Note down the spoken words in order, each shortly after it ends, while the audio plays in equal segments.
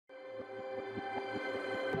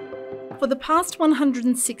For the past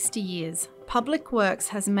 160 years, Public Works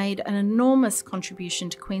has made an enormous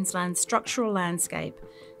contribution to Queensland's structural landscape,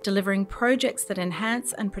 delivering projects that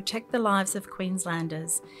enhance and protect the lives of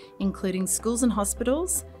Queenslanders, including schools and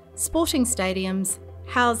hospitals, sporting stadiums,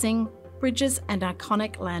 housing, bridges and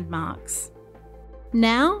iconic landmarks.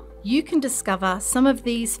 Now, you can discover some of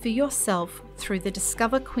these for yourself through the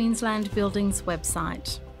Discover Queensland Buildings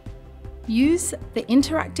website. Use the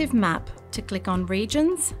interactive map to click on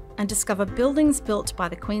regions and discover buildings built by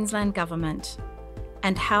the Queensland Government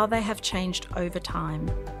and how they have changed over time.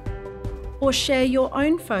 Or share your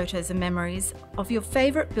own photos and memories of your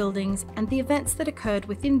favourite buildings and the events that occurred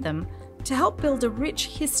within them to help build a rich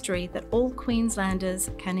history that all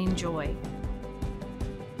Queenslanders can enjoy.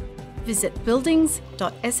 Visit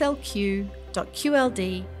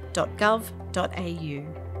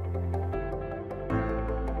buildings.slq.qld.gov.au.